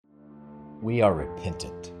We are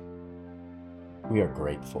repentant. We are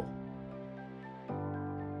grateful.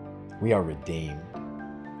 We are redeemed.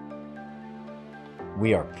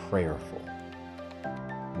 We are prayerful.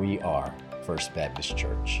 We are First Baptist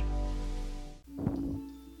Church.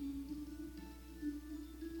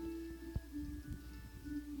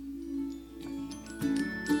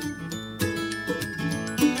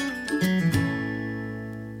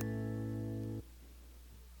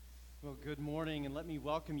 Good morning, and let me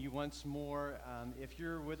welcome you once more. If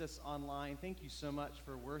you're with us online, thank you so much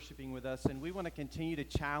for worshiping with us, and we want to continue to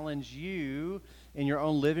challenge you in your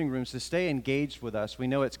own living rooms to stay engaged with us. We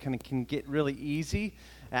know it can get really easy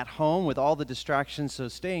at home with all the distractions, so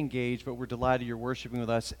stay engaged, but we're delighted you're worshiping with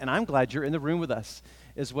us, and I'm glad you're in the room with us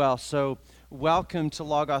as well. So welcome to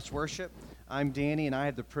Logos Worship. I'm Danny, and I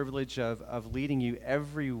have the privilege of leading you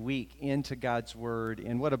every week into God's Word,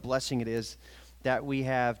 and what a blessing it is that we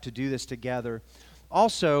have to do this together.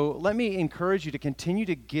 Also, let me encourage you to continue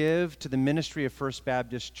to give to the ministry of First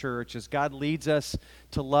Baptist Church. As God leads us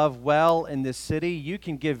to love well in this city, you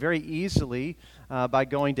can give very easily by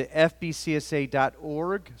going to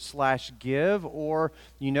fbcsa.org/give, or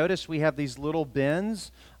you notice we have these little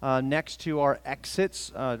bins next to our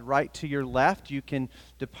exits right to your left. You can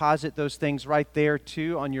deposit those things right there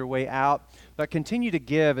too on your way out. But continue to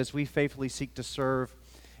give as we faithfully seek to serve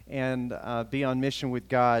and be on mission with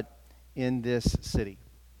God in this city.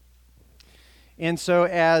 And so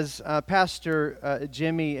as Pastor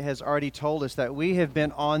Jimmy has already told us, that we have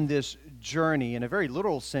been on this journey in a very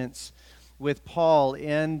literal sense with Paul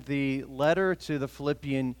in the letter to the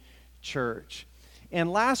Philippian church.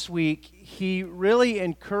 And last week, he really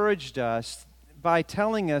encouraged us by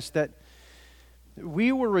telling us that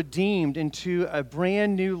we were redeemed into a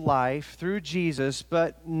brand new life through Jesus,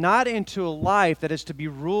 but not into a life that is to be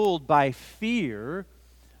ruled by fear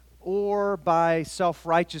or by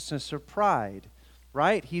self-righteousness or pride,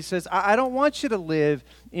 right? He says, I don't want you to live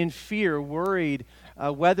in fear, worried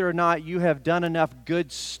whether or not you have done enough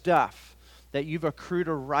good stuff, that you've accrued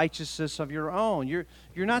a righteousness of your own. You're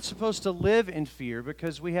not supposed to live in fear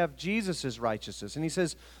because we have Jesus' righteousness. And he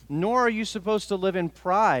says, nor are you supposed to live in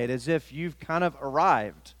pride as if you've kind of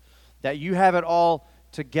arrived, that you have it all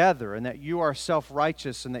together and that you are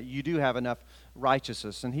self-righteous and that you do have enough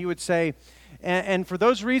righteousness. And he would say, and for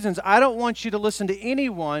those reasons, I don't want you to listen to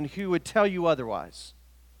anyone who would tell you otherwise.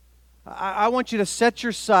 I want you to set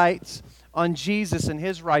your sights on Jesus and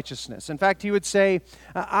His righteousness. In fact, he would say,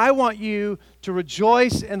 I want you to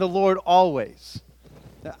rejoice in the Lord always.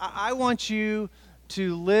 I want you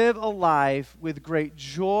to live a life with great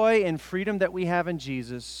joy and freedom that we have in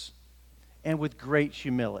Jesus and with great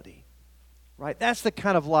humility. Right? That's the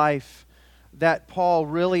kind of life that Paul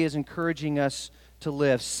really is encouraging us to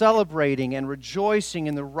live, celebrating and rejoicing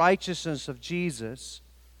in the righteousness of Jesus,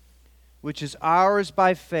 which is ours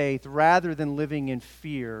by faith, rather than living in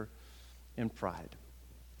fear and pride.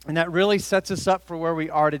 And that really sets us up for where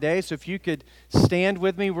we are today. So if you could stand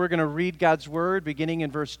with me, we're going to read God's Word beginning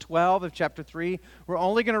in verse 12 of chapter 3. We're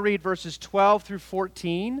only going to read verses 12 through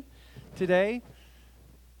 14 today.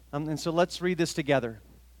 And so let's read this together.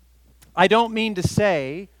 I don't mean to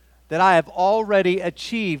say that I have already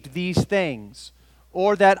achieved these things,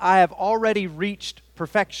 or that I have already reached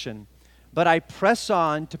perfection, but I press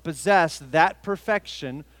on to possess that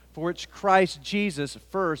perfection for which Christ Jesus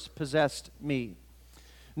first possessed me.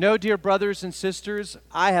 No, dear brothers and sisters,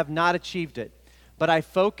 I have not achieved it, but I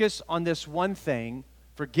focus on this one thing,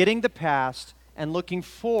 forgetting the past and looking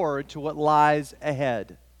forward to what lies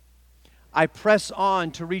ahead. I press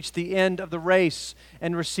on to reach the end of the race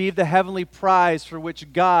and receive the heavenly prize for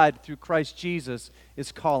which God, through Christ Jesus,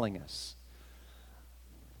 is calling us.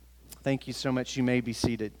 Thank you so much. You may be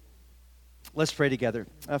seated. Let's pray together.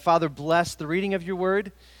 Father, bless the reading of your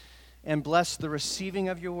word and bless the receiving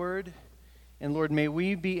of your word. And Lord, may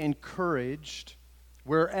we be encouraged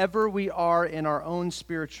wherever we are in our own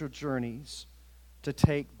spiritual journeys to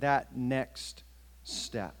take that next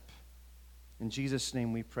step. In Jesus'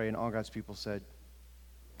 name we pray, and all God's people said,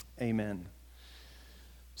 amen.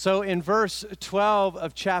 So in verse 12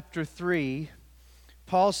 of chapter 3,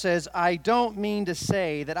 Paul says, I don't mean to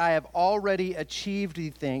say that I have already achieved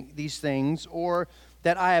these things or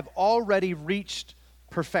that I have already reached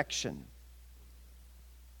perfection.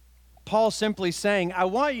 Paul's simply saying, I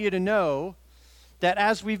want you to know that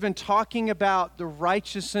as we've been talking about the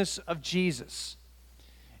righteousness of Jesus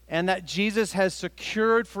and that Jesus has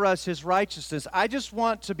secured for us His righteousness, I just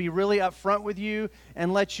want to be really upfront with you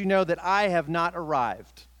and let you know that I have not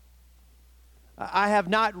arrived. I have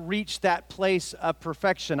not reached that place of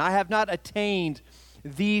perfection. I have not attained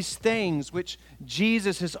these things which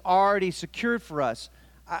Jesus has already secured for us.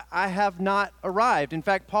 I have not arrived. In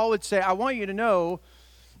fact, Paul would say, I want you to know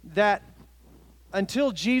that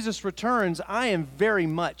until Jesus returns, I am very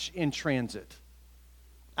much in transit.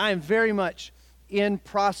 I am very much in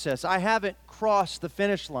process. I haven't crossed the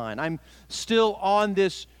finish line. I'm still on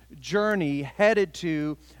this journey headed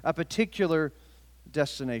to a particular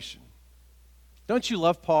destination. Don't you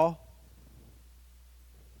love Paul?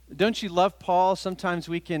 Don't you love Paul? Sometimes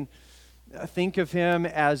we can think of him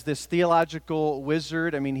as this theological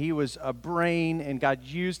wizard. I mean, he was a brain, and God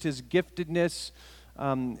used his giftedness.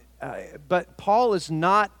 But Paul is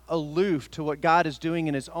not aloof to what God is doing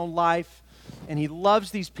in his own life, and he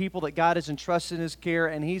loves these people that God has entrusted in his care,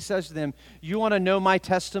 and he says to them, you want to know my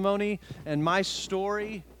testimony and my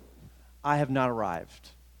story? I have not arrived.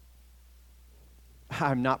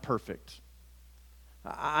 I'm not perfect.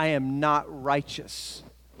 I am not righteous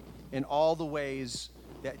in all the ways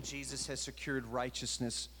that Jesus has secured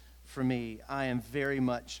righteousness for me. I am very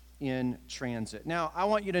much in transit. Now, I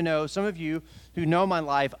want you to know, some of you who know my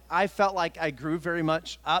life, I felt like I grew very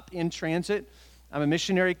much up in transit. I'm a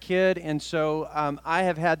missionary kid, and so I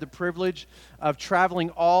have had the privilege of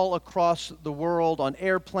traveling all across the world on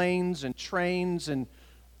airplanes and trains and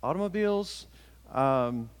automobiles.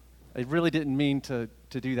 I really didn't mean to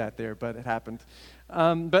do that there, but it happened.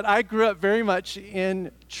 But I grew up very much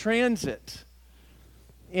in transit.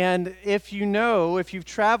 And if you've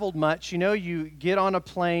traveled much, you know you get on a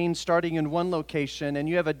plane starting in one location and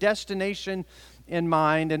you have a destination in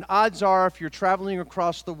mind, and odds are if you're traveling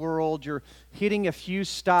across the world, you're hitting a few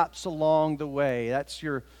stops along the way. That's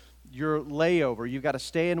your layover. You've got to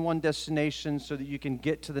stay in one destination so that you can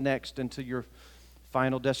get to the next and to your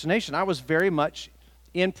final destination. I was very much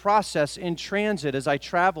in process, in transit, as I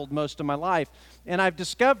traveled most of my life. And I've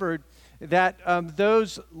discovered that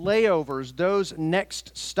those layovers, those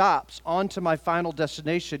next stops onto my final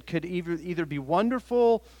destination could either be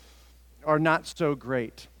wonderful or not so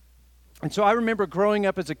great. And so I remember growing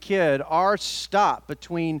up as a kid, our stop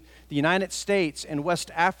between the United States and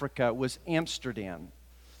West Africa was Amsterdam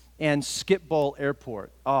and Schiphol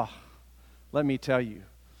Airport. Oh, let me tell you.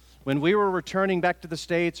 When we were returning back to the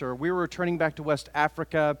States or we were returning back to West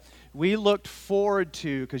Africa, we looked forward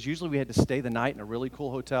to, because usually we had to stay the night in a really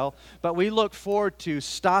cool hotel, but we looked forward to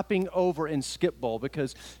stopping over in Schiphol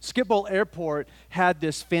because Schiphol Airport had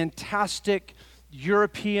this fantastic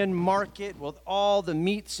European market with all the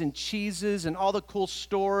meats and cheeses and all the cool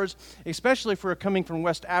stores. Especially if we're coming from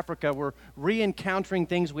West Africa, we're re-encountering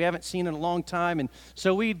things we haven't seen in a long time. And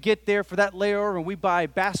so we'd get there for that layover and we'd buy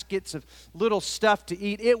baskets of little stuff to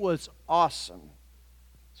eat. It was awesome.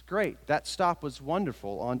 It's great. That stop was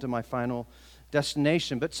wonderful on to my final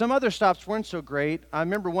destination. But some other stops weren't so great. I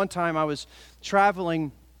remember one time I was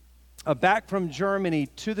traveling back from Germany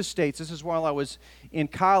to the States. This is while I was in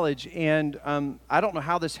college, and I don't know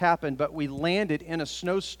how this happened, but we landed in a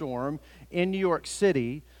snowstorm in New York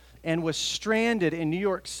City and was stranded in New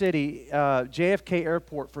York City, JFK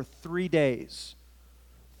Airport for 3 days.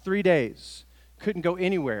 3 days. Couldn't go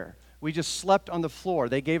anywhere. We just slept on the floor.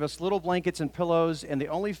 They gave us little blankets and pillows, and the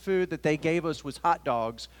only food that they gave us was hot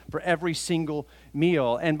dogs for every single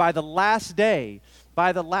meal. And by the last day,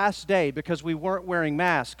 because we weren't wearing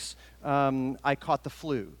masks, I caught the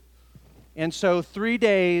flu. And so 3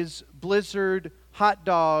 days, blizzard, hot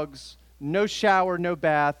dogs, no shower, no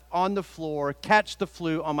bath, on the floor, catch the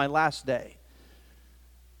flu on my last day.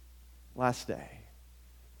 Last day.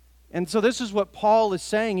 And so this is what Paul is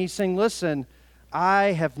saying. He's saying, listen,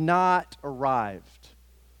 I have not arrived.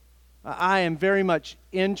 I am very much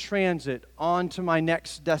in transit on to my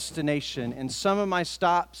next destination. And some of my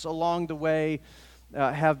stops along the way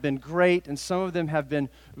have been great, and some of them have been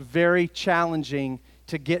very challenging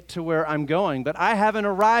to get to where I'm going. But I haven't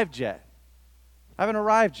arrived yet.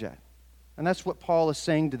 And that's what Paul is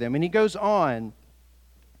saying to them. And he goes on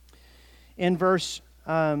in verse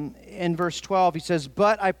 12. He says,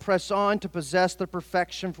 "But I press on to possess the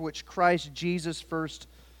perfection for which Christ Jesus first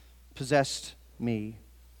possessed me.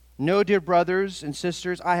 No, dear brothers and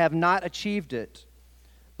sisters, I have not achieved it,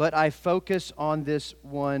 but I focus on this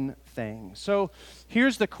one thing." So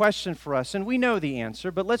here's the question for us, and we know the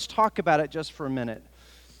answer, but let's talk about it just for a minute.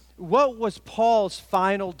 What was Paul's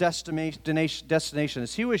final destination?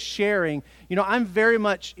 As he was sharing, I'm very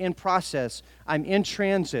much in process. I'm in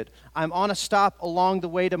transit. I'm on a stop along the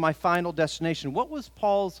way to my final destination. What was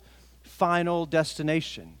Paul's final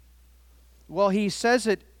destination? Well, he says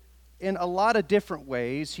it in a lot of different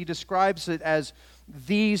ways. He describes it as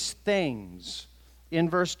these things. In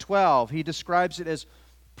verse 12, he describes it as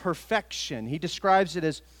perfection. He describes it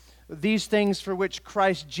as these things for which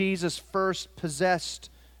Christ Jesus first possessed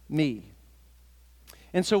me.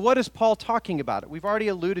 And so what is Paul talking about? We've already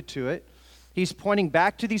alluded to it. He's pointing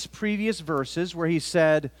back to these previous verses where he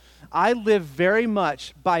said, I live very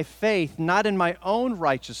much by faith, not in my own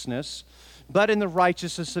righteousness, but in the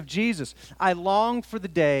righteousness of Jesus. I long for the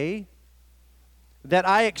day that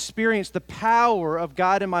I experience the power of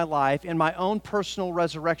God in my life in my own personal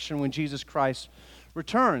resurrection when Jesus Christ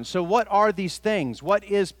returns. So what are these things? What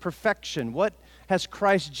is perfection? What has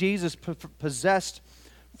Christ Jesus possessed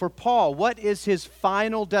for Paul? What is his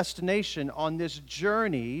final destination on this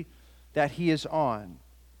journey that he is on?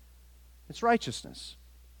 It's righteousness.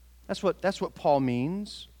 That's what Paul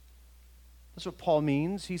means. That's what Paul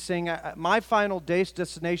means. He's saying, my final day's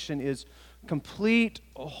destination is complete,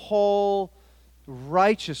 whole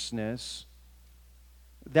righteousness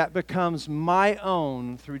that becomes my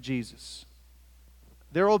own through Jesus.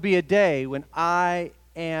 There will be a day when I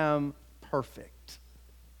am perfect.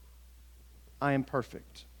 I am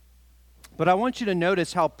perfect. But I want you to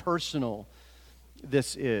notice how personal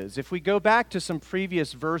this is. If we go back to some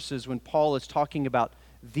previous verses when Paul is talking about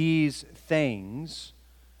these things,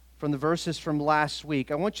 from the verses from last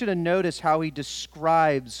week, I want you to notice how he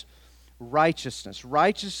describes righteousness.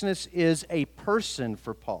 Righteousness is a person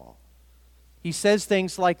for Paul. He says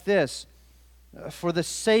things like this: for the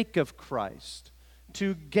sake of Christ,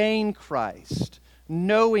 to gain Christ,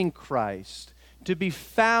 knowing Christ, to be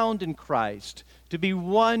found in Christ, to be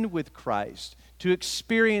one with Christ, to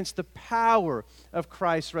experience the power of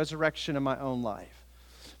Christ's resurrection in my own life.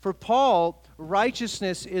 For Paul,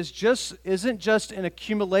 righteousness isn't just an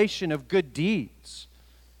accumulation of good deeds,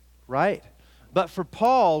 right? But for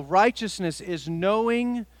Paul, righteousness is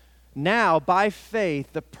knowing now by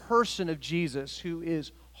faith the person of Jesus who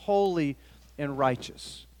is holy and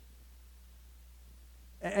righteous.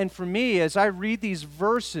 And for me, as I read these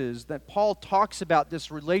verses that Paul talks about this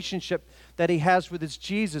relationship that he has with his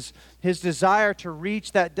Jesus, his desire to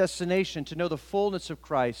reach that destination, to know the fullness of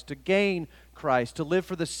Christ, to gain Christ, to live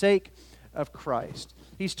for the sake of Christ.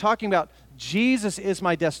 He's talking about Jesus is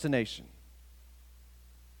my destination.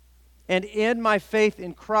 And in my faith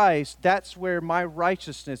in Christ, that's where my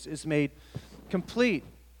righteousness is made complete.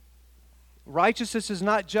 Righteousness is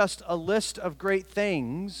not just a list of great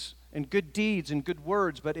things and good deeds and good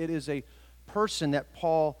words, but it is a person that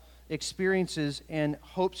Paul experiences and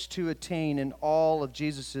hopes to attain in all of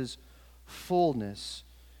Jesus' fullness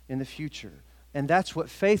in the future. And that's what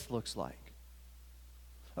faith looks like.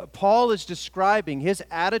 Paul is describing his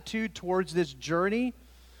attitude towards this journey.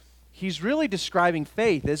 He's really describing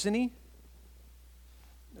faith, isn't he?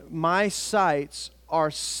 My sights are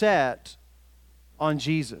set on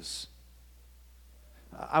Jesus.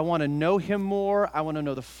 I want to know him more. I want to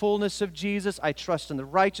know the fullness of Jesus. I trust in the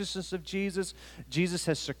righteousness of Jesus. Jesus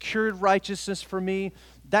has secured righteousness for me.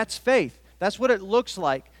 That's faith. That's what it looks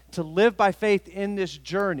like to live by faith in this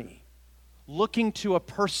journey, looking to a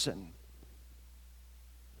person.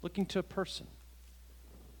 Looking to a person.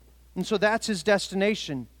 And so that's his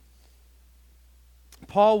destination.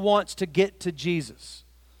 Paul wants to get to Jesus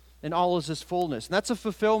in all of his fullness. And that's a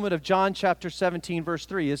fulfillment of John chapter 17, verse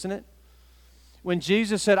 3, isn't it? When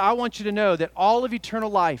Jesus said, I want you to know that all of eternal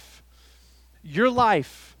life, your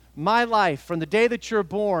life, my life, from the day that you're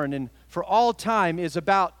born and for all time is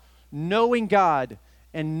about knowing God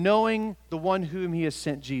and knowing the one whom he has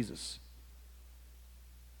sent, Jesus.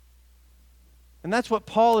 And that's what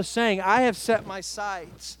Paul is saying. I have set my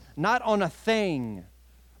sights not on a thing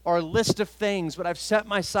or a list of things, but I've set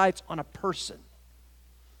my sights on a person.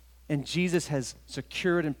 And Jesus has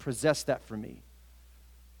secured and possessed that for me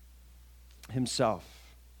himself.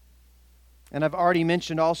 And I've already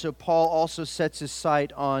mentioned also, Paul also sets his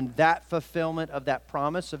sight on that fulfillment of that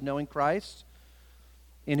promise of knowing Christ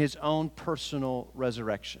in his own personal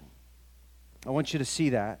resurrection. I want you to see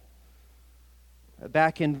that.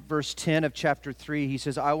 Back in verse 10 of chapter 3, he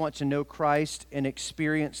says, I want to know Christ and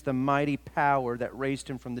experience the mighty power that raised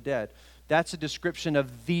him from the dead. That's a description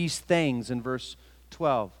of these things in verse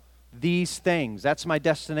 12. These things, that's my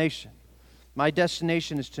destination. My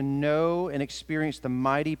destination is to know and experience the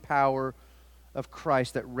mighty power of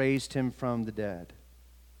Christ that raised him from the dead.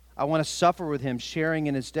 I want to suffer with him, sharing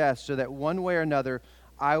in his death, so that one way or another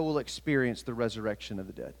I will experience the resurrection of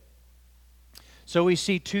the dead. So we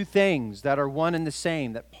see two things that are one and the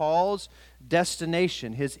same, that Paul's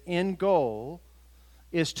destination, his end goal,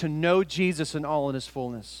 is to know Jesus in all in his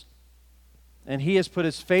fullness. And he has put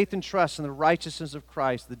his faith and trust in the righteousness of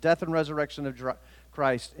Christ, the death and resurrection of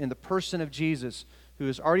Christ, in the person of Jesus, who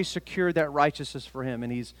has already secured that righteousness for him.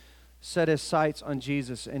 And he's set his sights on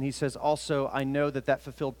Jesus. And he says, also, I know that that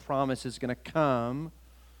fulfilled promise is going to come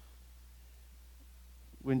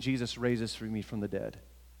when Jesus raises me from the dead.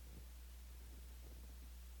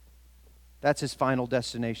 That's his final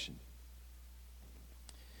destination.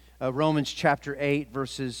 Romans chapter 8,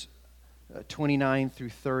 verses 29 through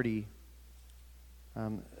 30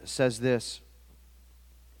 says this.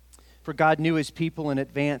 For God knew his people in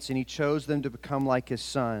advance, and he chose them to become like his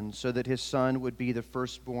son, so that his son would be the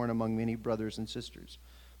firstborn among many brothers and sisters.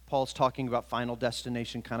 Paul's talking about final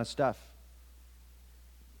destination kind of stuff.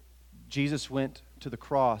 Jesus went to the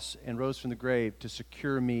cross and rose from the grave to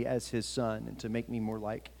secure me as his son and to make me more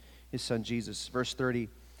like his son Jesus. Verse 30,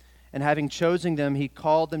 and having chosen them, he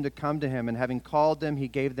called them to come to him, and having called them, he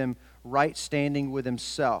gave them right standing with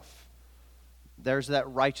himself. There's that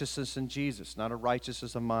righteousness in Jesus, not a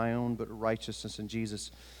righteousness of my own, but a righteousness in Jesus.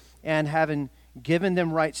 And having given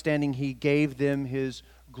them right standing, he gave them his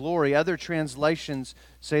glory. Other translations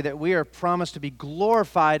say that we are promised to be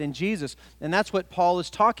glorified in Jesus, and that's what Paul is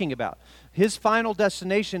talking about. His final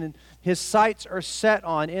destination, and his sights are set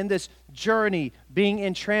on in this journey, being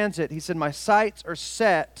in transit. He said, my sights are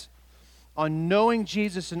set on knowing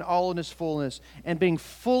Jesus in all in his fullness and being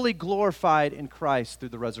fully glorified in Christ through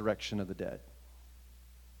the resurrection of the dead.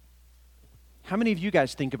 How many of you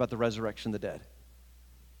guys think about the resurrection of the dead?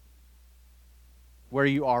 Where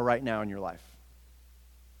you are right now in your life.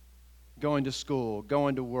 Going to school,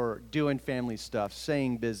 going to work, doing family stuff,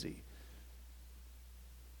 staying busy.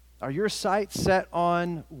 Are your sights set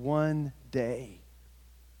on one day?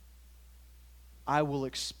 I will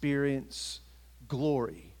experience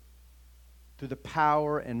glory through the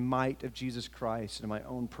power and might of Jesus Christ and my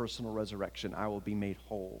own personal resurrection. I will be made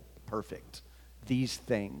whole, perfect. These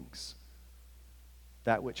things,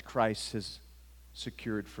 that which Christ has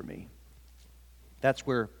secured for me. That's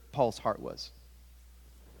where Paul's heart was.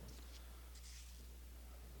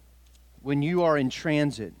 When you are in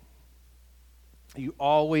transit, you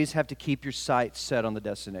always have to keep your sights set on the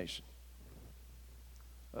destination.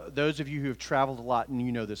 Those of you who have traveled a lot, and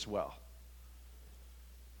you know this well.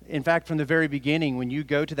 In fact, from the very beginning, when you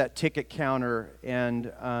go to that ticket counter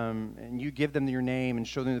and you give them your name and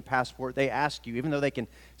show them the passport, they ask you, even though they can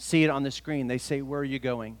see it on the screen, they say, where are you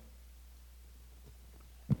going?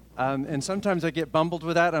 And sometimes I get bumbled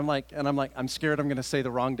with that. I'm like, I'm scared I'm going to say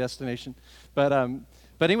the wrong destination. But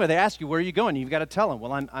anyway, they ask you, where are you going? You've got to tell them,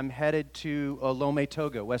 well, I'm headed to Lome,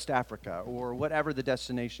 Togo, West Africa, or whatever the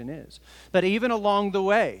destination is. But even along the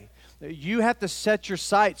way, you have to set your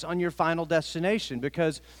sights on your final destination,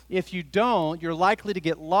 because if you don't, you're likely to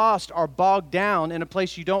get lost or bogged down in a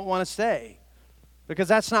place you don't want to stay, because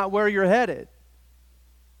that's not where you're headed.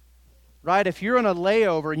 Right? If you're on a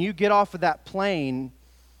layover and you get off of that plane,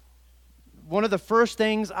 one of the first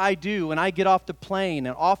things I do when I get off the plane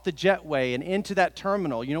and off the jetway and into that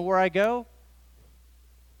terminal, you know where I go?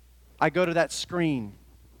 I go to that screen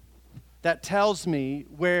that tells me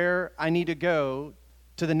where I need to go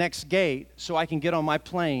to the next gate so I can get on my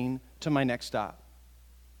plane to my next stop.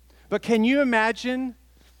 But can you imagine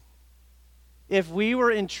if we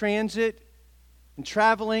were in transit and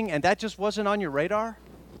traveling and that just wasn't on your radar?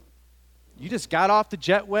 You just got off the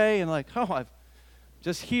jetway and like, oh, I'm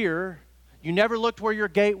just here. You never looked where your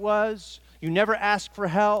gate was. You never asked for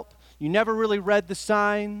help. You never really read the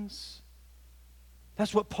signs.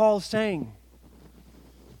 That's what Paul's saying.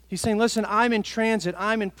 He's saying, listen, I'm in transit,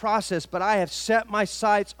 I'm in process, but I have set my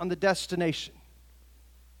sights on the destination.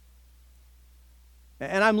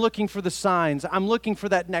 And I'm looking for the signs. I'm looking for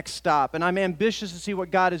that next stop. And I'm ambitious to see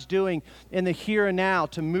what God is doing in the here and now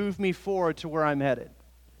to move me forward to where I'm headed.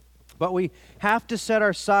 But we have to set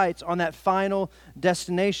our sights on that final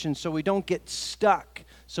destination so we don't get stuck,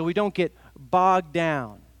 so we don't get bogged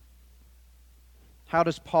down. How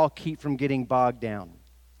does Paul keep from getting bogged down?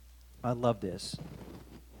 I love this.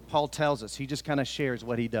 Paul tells us, he just kind of shares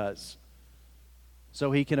what he does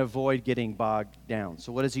so he can avoid getting bogged down.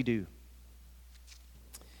 So what does he do?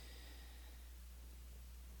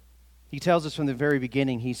 He tells us from the very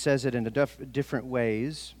beginning, he says it in different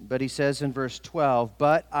ways, but he says in verse 12,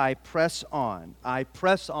 but I press on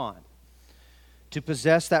to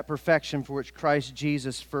possess that perfection for which Christ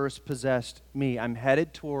Jesus first possessed me. I'm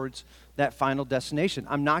headed towards that final destination.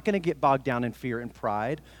 I'm not going to get bogged down in fear and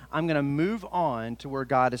pride. I'm going to move on to where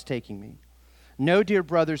God is taking me. No, dear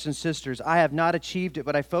brothers and sisters, I have not achieved it,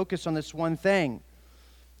 but I focus on this one thing.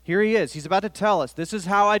 Here he is. He's about to tell us, this is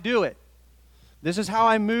how I do it. This is how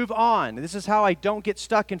I move on. This is how I don't get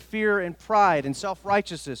stuck in fear and pride and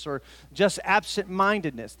self-righteousness or just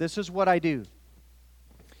absent-mindedness. This is what I do.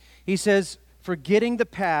 He says, forgetting the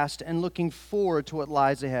past and looking forward to what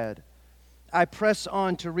lies ahead, I press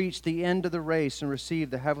on to reach the end of the race and receive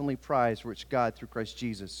the heavenly prize for which God, through Christ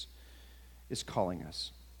Jesus, is calling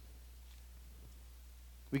us.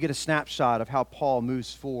 We get a snapshot of how Paul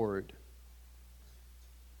moves forward,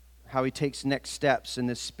 how he takes next steps in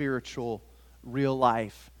this spiritual, real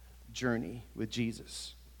life journey with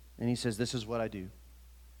Jesus. And he says, this is what I do.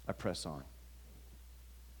 I press on.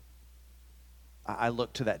 I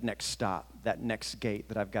look to that next stop, that next gate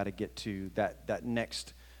that I've got to get to, that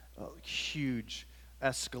next huge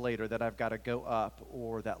escalator that I've got to go up,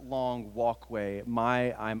 or that long walkway.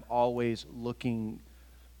 I'm always looking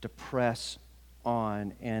to press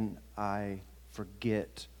on, and I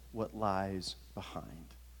forget what lies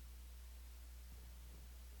behind.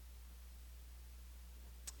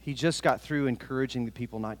 He just got through encouraging the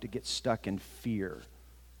people not to get stuck in fear,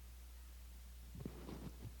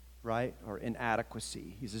 right? Or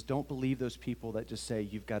inadequacy. He says, don't believe those people that just say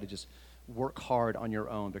you've got to just work hard on your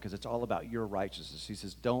own because it's all about your righteousness. He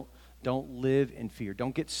says, don't live in fear.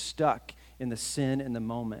 Don't get stuck in the sin in the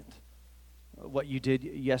moment. What you did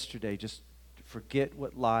yesterday, just forget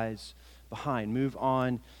what lies behind. Move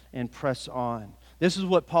on and press on. This is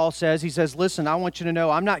what Paul says. He says, listen, I want you to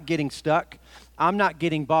know I'm not getting stuck. I'm not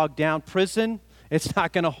getting bogged down. Prison, it's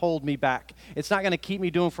not going to hold me back. It's not going to keep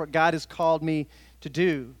me doing what God has called me to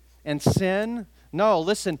do. And sin, no,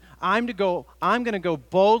 listen, I'm going to go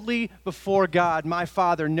boldly before God, my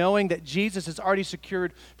Father, knowing that Jesus has already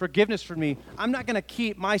secured forgiveness for me. I'm not going to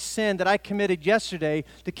keep my sin that I committed yesterday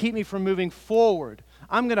to keep me from moving forward.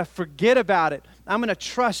 I'm going to forget about it. I'm going to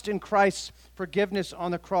trust in Christ's forgiveness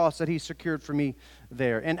on the cross that he secured for me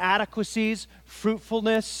there. Inadequacies,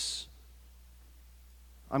 fruitfulness,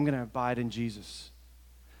 I'm going to abide in Jesus.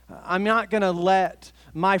 I'm not going to let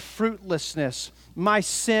my fruitlessness, my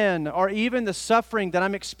sin, or even the suffering that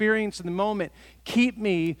I'm experiencing in the moment keep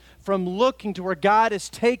me from looking to where God is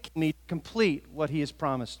taking me to complete what he has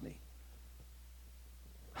promised me.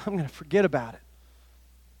 I'm going to forget about it.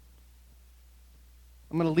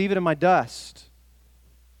 I'm going to leave it in my dust.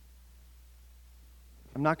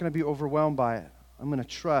 I'm not going to be overwhelmed by it. I'm going to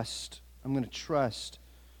trust. I'm going to trust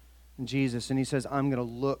in Jesus. And he says, I'm going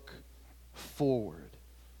to look forward.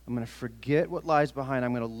 I'm going to forget what lies behind.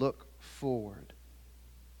 I'm going to look forward.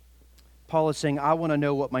 Paul is saying, I want to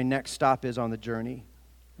know what my next stop is on the journey.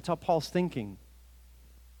 That's how Paul's thinking.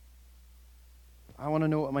 I want to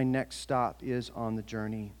know what my next stop is on the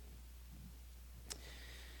journey.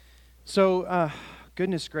 So,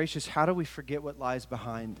 goodness gracious, how do we forget what lies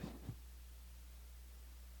behind?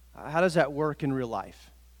 How does that work in real life?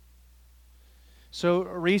 So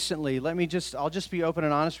recently, I'll just be open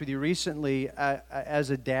and honest with you. Recently, as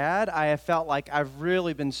a dad, I have felt like I've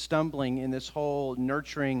really been stumbling in this whole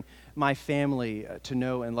nurturing my family to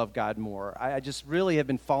know and love God more. I just really have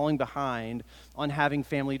been falling behind on having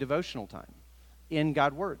family devotional time in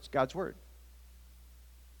God's Word.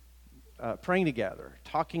 Praying together,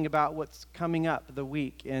 talking about what's coming up the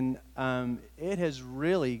week. And it has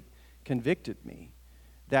really convicted me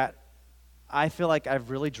that I feel like I've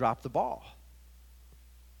really dropped the ball.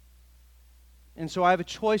 And so I have a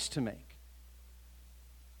choice to make.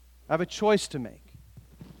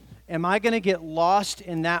 Am I going to get lost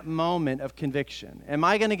in that moment of conviction? Am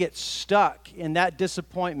I going to get stuck in that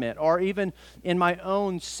disappointment or even in my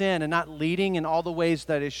own sin and not leading in all the ways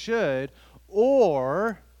that it should?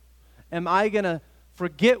 Or am I going to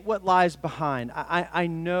forget what lies behind? I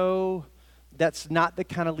know that's not the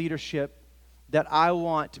kind of leadership that I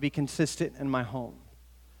want to be consistent in my home.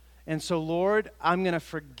 And so, Lord, I'm going to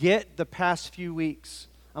forget the past few weeks.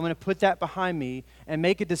 I'm going to put that behind me and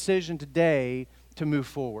make a decision today to move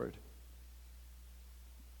forward.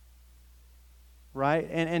 Right?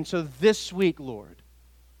 And so this week, Lord,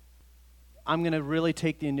 I'm going to really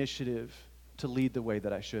take the initiative to lead the way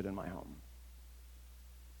that I should in my home.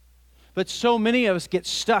 But so many of us get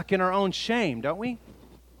stuck in our own shame, don't we?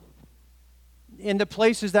 In the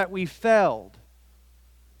places that we failed.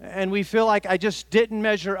 And we feel like I just didn't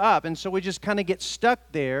measure up. And so we just kind of get stuck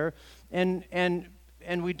there. And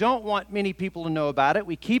we don't want many people to know about it.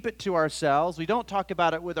 We keep it to ourselves. We don't talk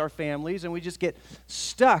about it with our families. And we just get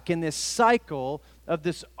stuck in this cycle of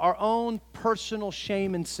our own personal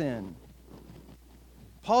shame and sin.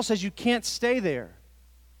 Paul says you can't stay there.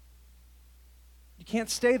 You can't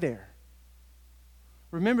stay there.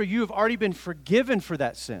 Remember, you have already been forgiven for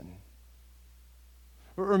that sin.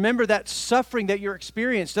 Remember that suffering that you're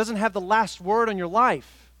experiencing doesn't have the last word on your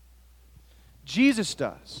life. Jesus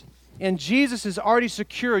does. And Jesus has already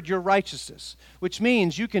secured your righteousness, which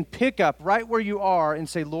means you can pick up right where you are and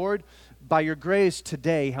say, Lord, by your grace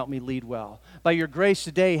today, help me lead well. By your grace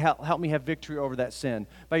today, help me have victory over that sin.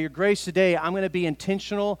 By your grace today, I'm going to be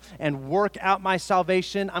intentional and work out my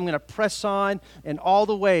salvation. I'm going to press on in all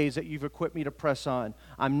the ways that you've equipped me to press on.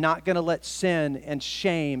 I'm not going to let sin and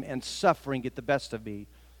shame and suffering get the best of me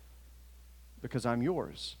because I'm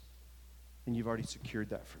yours. And you've already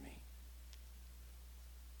secured that for me.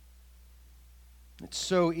 It's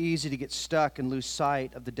so easy to get stuck and lose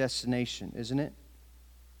sight of the destination, isn't it?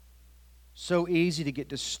 So easy to get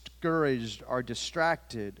discouraged or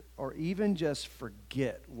distracted or even just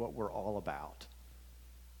forget what we're all about,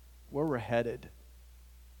 where we're headed.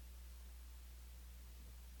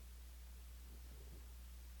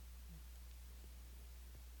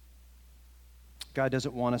 God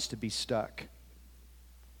doesn't want us to be stuck.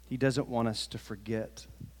 He doesn't want us to forget.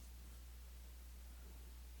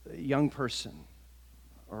 A young person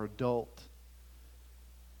or adult,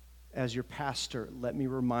 as your pastor, let me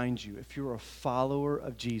remind you, if you're a follower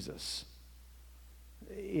of Jesus,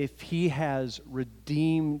 if He has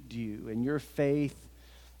redeemed you and your faith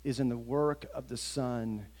is in the work of the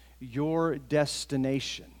Son, your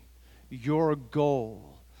destination, your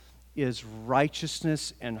goal is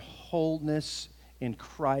righteousness and wholeness in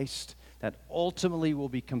Christ that ultimately will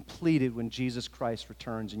be completed when Jesus Christ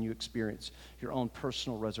returns and you experience your own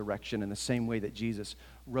personal resurrection in the same way that Jesus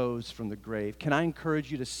rose from the grave. Can I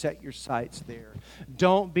encourage you to set your sights there?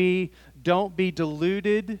 Don't be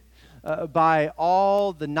deluded by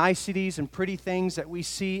all the niceties and pretty things that we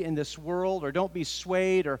see in this world, or don't be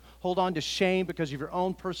swayed or hold on to shame because of your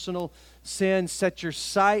own personal sin. Set your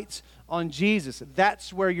sights on Jesus.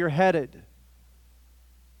 That's where you're headed.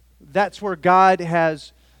 That's where God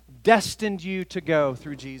has destined you to go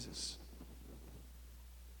through Jesus.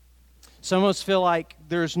 Some of us feel like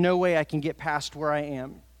there's no way I can get past where I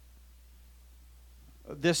am.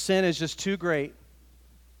 This sin is just too great.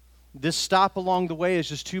 This stop along the way is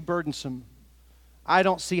just too burdensome. I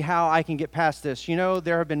don't see how I can get past this. You know,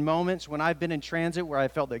 there have been moments when I've been in transit where I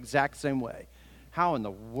felt the exact same way. How in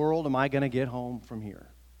the world am I going to get home from here?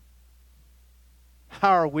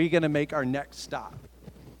 How are we going to make our next stop?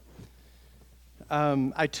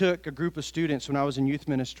 I took a group of students when I was in youth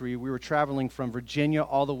ministry. We were traveling from Virginia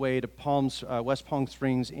all the way to West Palm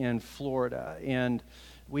Springs in Florida. And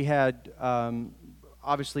we had,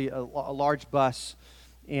 obviously, a large bus.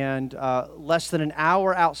 And less than an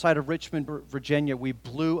hour outside of Richmond, Virginia, we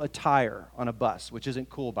blew a tire on a bus, which isn't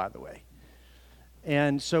cool, by the way.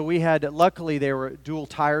 And so we had, luckily, there were dual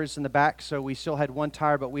tires in the back, so we still had one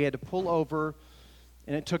tire, but we had to pull over.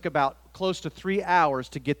 And it took about close to 3 hours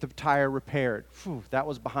to get the tire repaired. Whew, that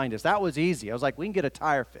was behind us. That was easy. I was like, we can get a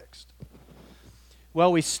tire fixed.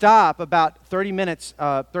 Well, we stop about 30 minutes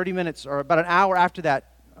or about an hour after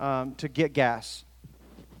that to get gas.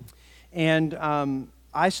 And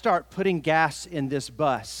I start putting gas in this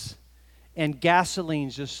bus, and gasoline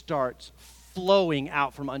just starts flowing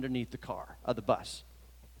out from underneath the car of the bus.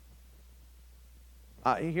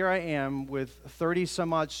 Here I am with 30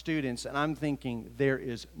 some odd students, and I'm thinking, there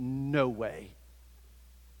is no way.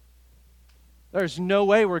 There's no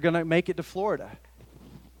way we're going to make it to Florida.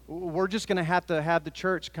 We're just going to have the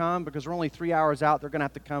church come because we're only 3 hours out. They're going to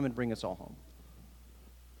have to come and bring us all home.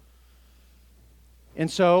 And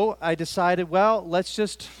so I decided, well, let's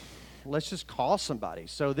just call somebody.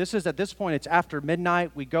 So at this point, it's after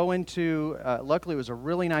midnight. We go into, luckily it was a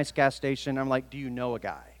really nice gas station. I'm like, do you know a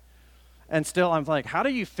guy? And still, I'm like, how do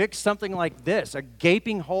you fix something like this? A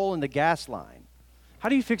gaping hole in the gas line. How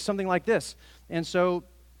do you fix something like this? And so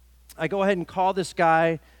I go ahead and call this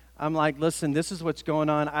guy. I'm like, listen, this is what's going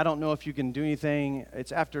on. I don't know if you can do anything.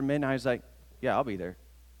 It's after midnight. He's like, yeah, I'll be there.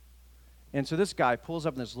 And so this guy pulls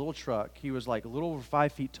up in this little truck. He was like a little over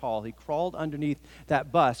 5 feet tall. He crawled underneath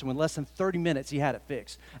that bus, and in less than 30 minutes, he had it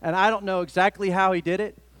fixed. And I don't know exactly how he did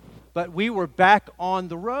it, but we were back on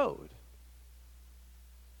the road,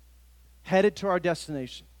 headed to our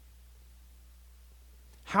destination.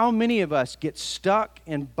 How many of us get stuck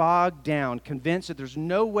and bogged down, convinced that there's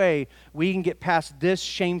no way we can get past this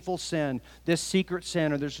shameful sin, this secret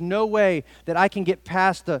sin, or there's no way that I can get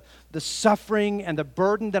past the suffering and the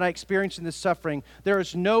burden that I experience in this suffering. There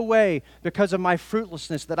is no way, because of my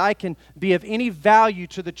fruitlessness, that I can be of any value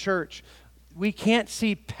to the church. We can't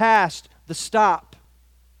see past the stop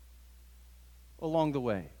along the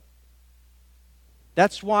way.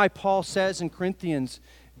 That's why Paul says in Corinthians,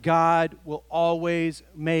 God will always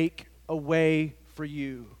make a way for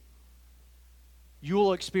you. You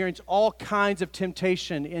will experience all kinds of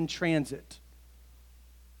temptation in transit.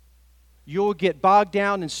 You'll get bogged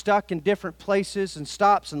down and stuck in different places and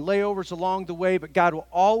stops and layovers along the way, but God will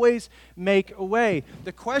always make a way.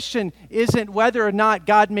 The question isn't whether or not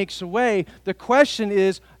God makes a way. The question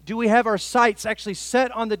is, do we have our sights actually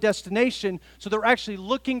set on the destination so that we're actually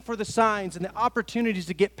looking for the signs and the opportunities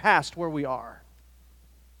to get past where we are?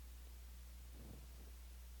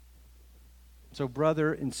 So,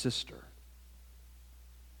 brother and sister,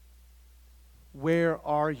 where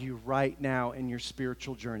are you right now in your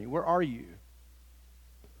spiritual journey? Where are you?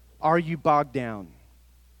 Are you bogged down?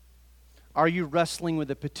 Are you wrestling with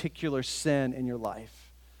a particular sin in your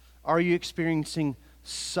life? Are you experiencing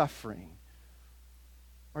suffering?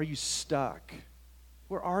 Are you stuck?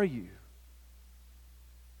 Where are you?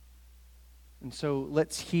 And so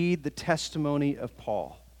let's heed the testimony of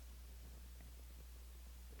Paul,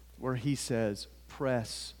 where he says,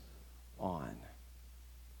 press on.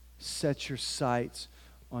 Set your sights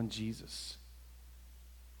on Jesus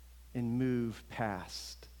and move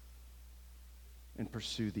past and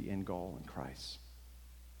pursue the end goal in Christ.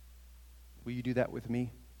 Will you do that with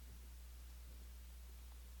me?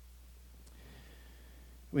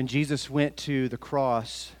 When Jesus went to the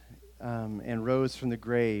cross and rose from the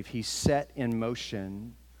grave, he set in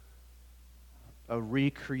motion a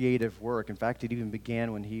recreative work. In fact, it even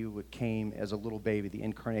began when he came as a little baby, the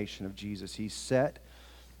incarnation of Jesus. He set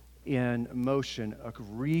in motion a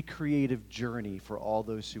recreative journey for all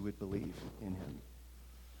those who would believe in him,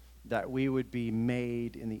 that we would be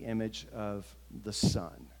made in the image of the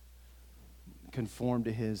Son, conformed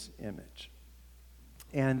to his image.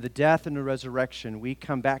 And the death and the resurrection, we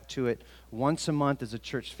come back to it once a month as a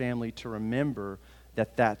church family to remember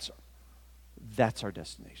that that's our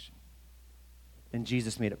destination. And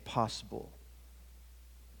Jesus made it possible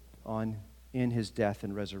in his death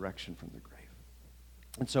and resurrection from the grave.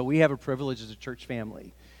 And so we have a privilege as a church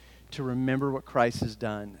family to remember what Christ has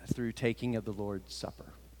done through taking of the Lord's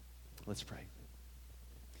Supper. Let's pray.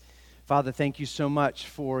 Father, thank you so much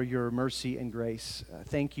for your mercy and grace.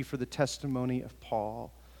 Thank you for the testimony of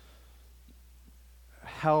Paul.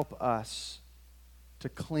 Help us to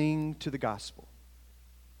cling to the gospel,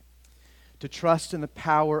 to trust in the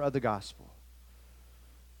power of the gospel,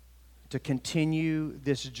 to continue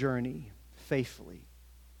this journey faithfully.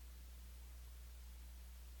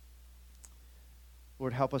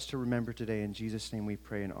 Lord, help us to remember today. In Jesus' name we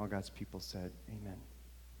pray, and all God's people said, amen.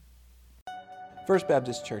 First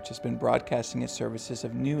Baptist Church has been broadcasting its services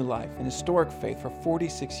of new life and historic faith for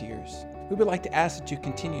 46 years. We would like to ask that you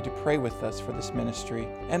continue to pray with us for this ministry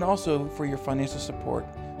and also for your financial support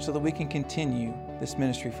so that we can continue this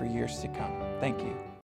ministry for years to come. Thank you.